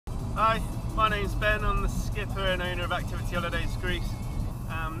Hi, my name's Ben. I'm the skipper and owner of Activity Holidays Greece.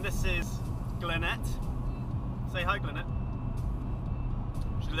 This is Glenette. Say hi, Glenette.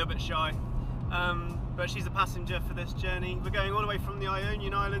 She's a little bit shy, but she's a passenger for this journey. We're going all the way from the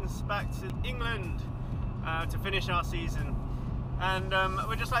Ionian Islands back to England to finish our season. And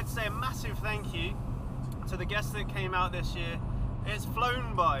we'd just like to say a massive thank you to the guests that came out this year. It's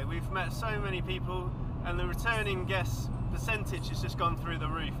flown by. We've met so many people, and the returning guests percentage has just gone through the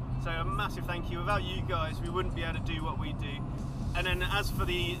roof. So a massive thank you. Without you guys, we wouldn't be able to do what we do. And then as for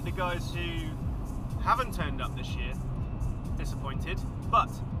the guys who haven't turned up this year, disappointed,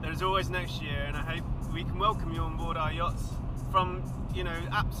 but there's always next year, and I hope we can welcome you on board our yachts from, you know,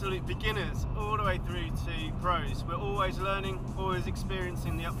 absolute beginners all the way through to pros. We're always learning, always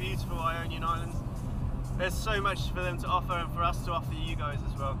experiencing the beautiful Ionian Islands. There's so much for them to offer and for us to offer you guys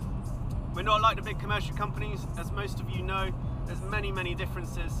as well. We're not like the big commercial companies, as most of you know. There's many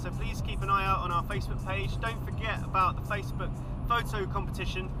differences, so please keep an eye out on our Facebook page. Don't forget about the Facebook photo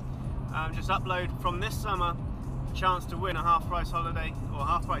competition. Just upload from this summer a chance to win a half-price holiday or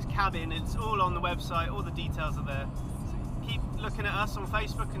half-price cabin. It's all on the website, all the details are there. So keep looking at us on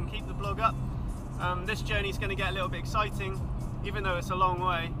Facebook and keep the blog up. This journey is going to get a little bit exciting, even though it's a long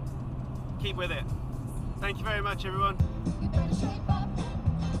way. Keep with it. Thank you very much, everyone.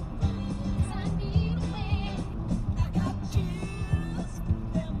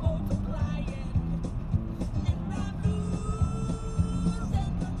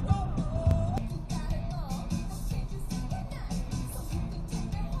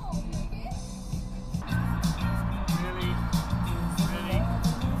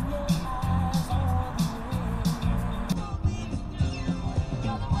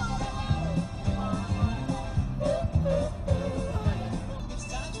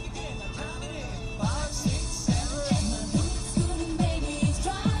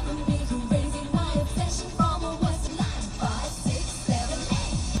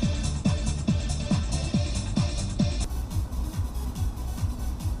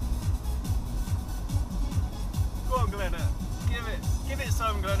 Glenette, give it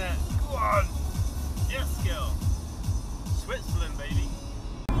some, Glenette. Go on, yes, girl. Switzerland, baby.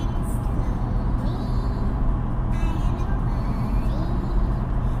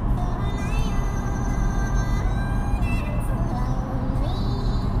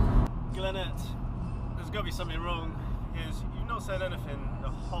 Glenette, there's got to be something wrong because you've not said anything the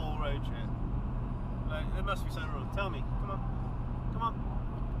whole road trip. Like, there must be something wrong. Tell me, come on,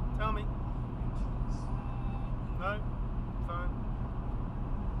 tell me. No? Fine.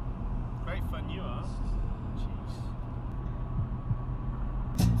 Great fun you are. Jeez.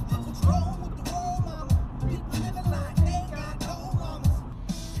 What's wrong with the world, mama? People living like they got no mamas.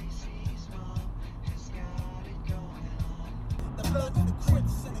 The blood of the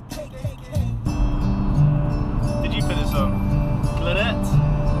Crips and the KKK. Did you put this on? Glenette?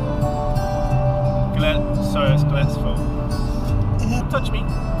 Glenette? Sorry, it's Glenette's fault. Don't touch me.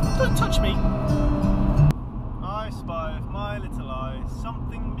 Don't touch me. I spy with my little eye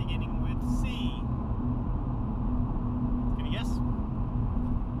something beginning with C. Can you guess?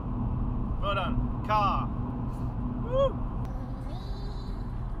 Well done. Car. Woo!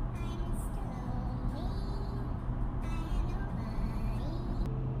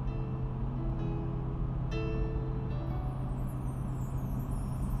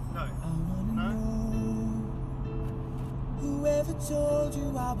 No. No? Whoever told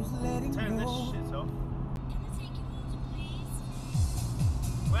you I was letting Turn this shit off.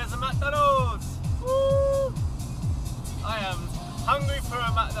 Where's the McDonald's? Woo! I am hungry for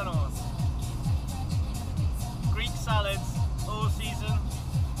a McDonald's. Greek salads all season.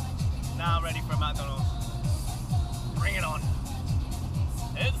 Now ready for a McDonald's. Bring it on.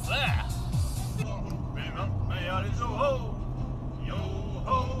 It's there. Bring up my yard is yo ho, yo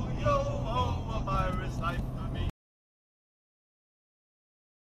ho, yo ho, a pirate's life.